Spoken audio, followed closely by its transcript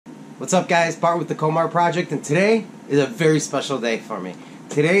What's up, guys? Bart with the Comar Project, and today is a very special day for me.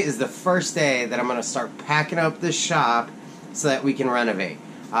 Today is the first day that I'm going to start packing up this shop so that we can renovate.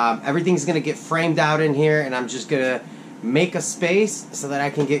 Everything's going to get framed out in here, and I'm just going to make a space so that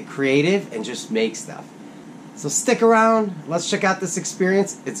I can get creative and just make stuff. So stick around, let's check out this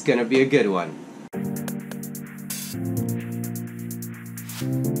experience. It's going to be a good one.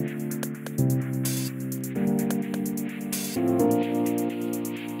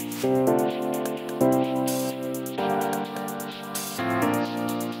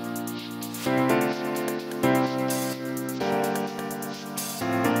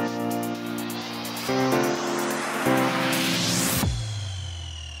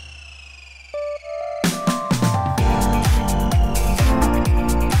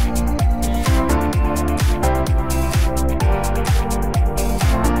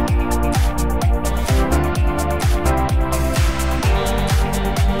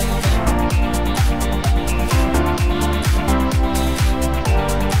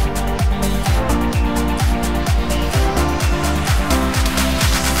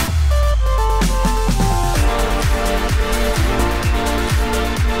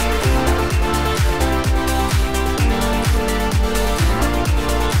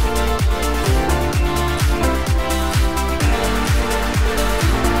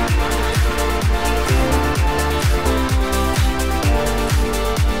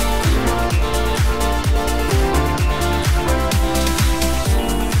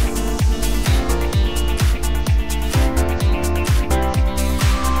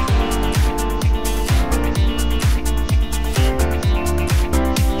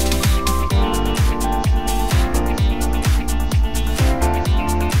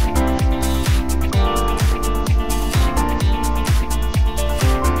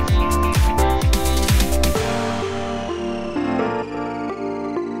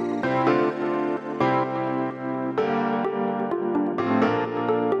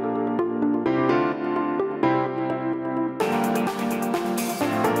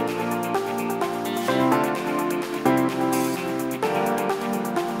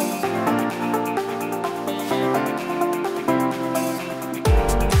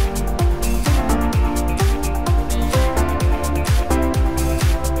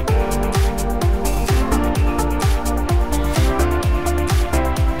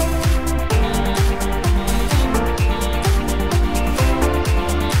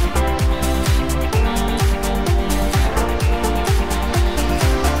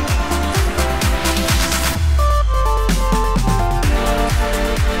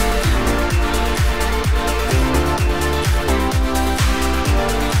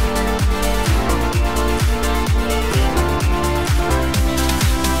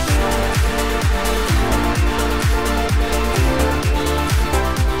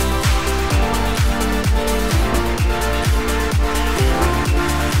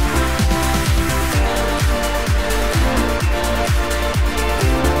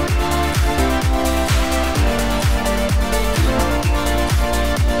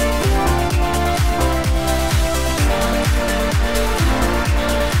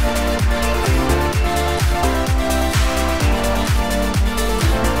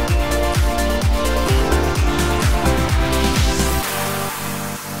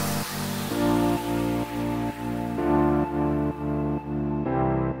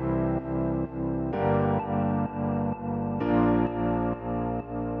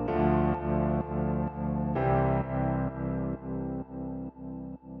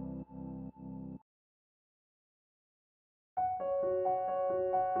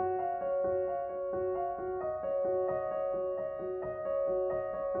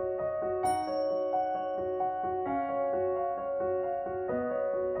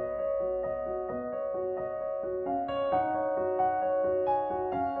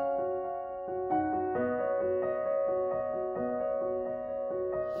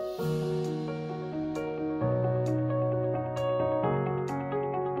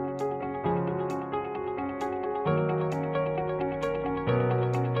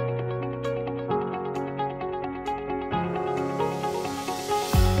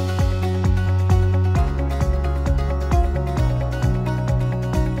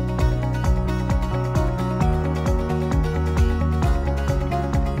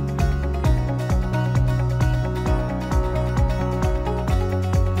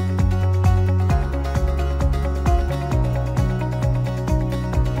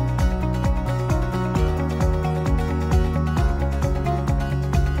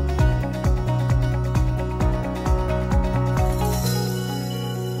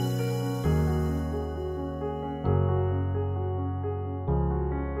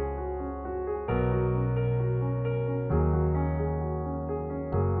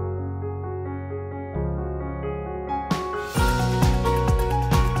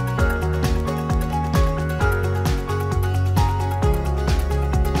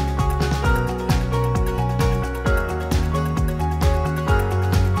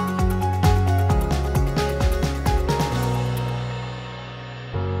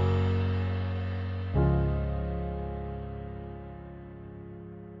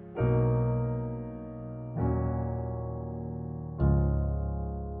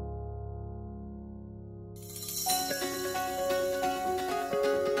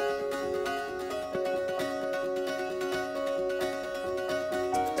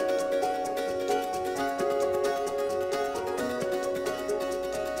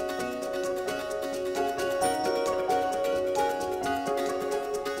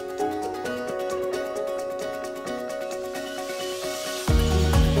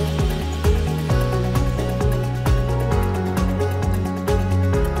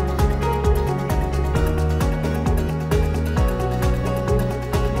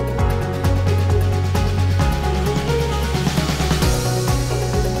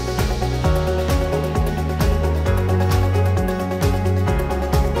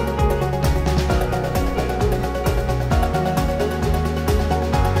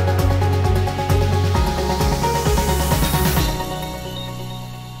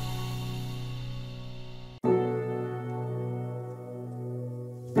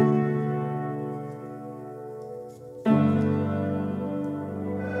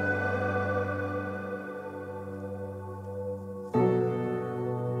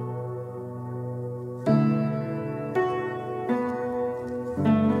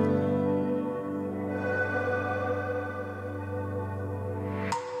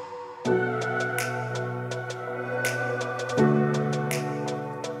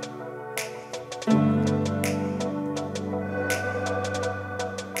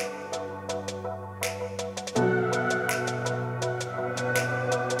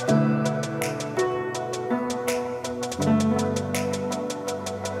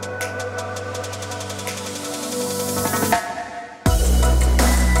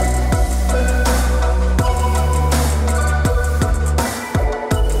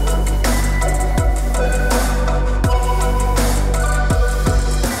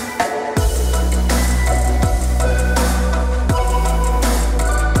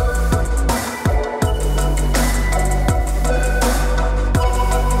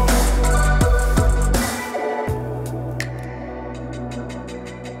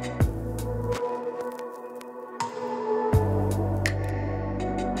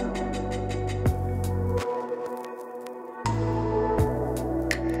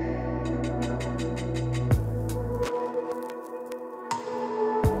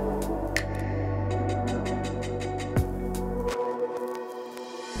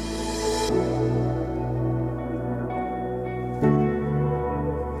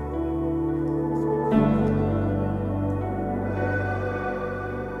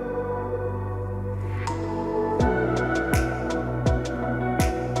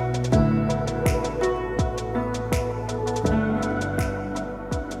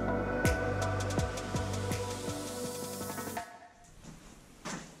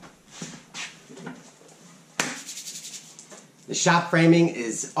 The shop framing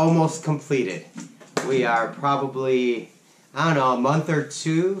is almost completed. We are probably, I don't know, a month or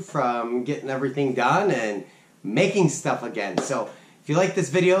two from getting everything done and making stuff again. So if you like this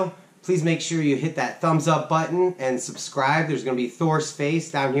video, please make sure you hit that thumbs up button and subscribe. There's going to be Thor's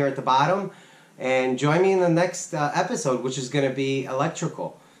face down here at the bottom. And join me in the next episode, which is going to be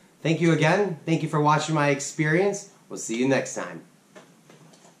electrical. Thank you again. Thank you for watching my experience. We'll see you next time.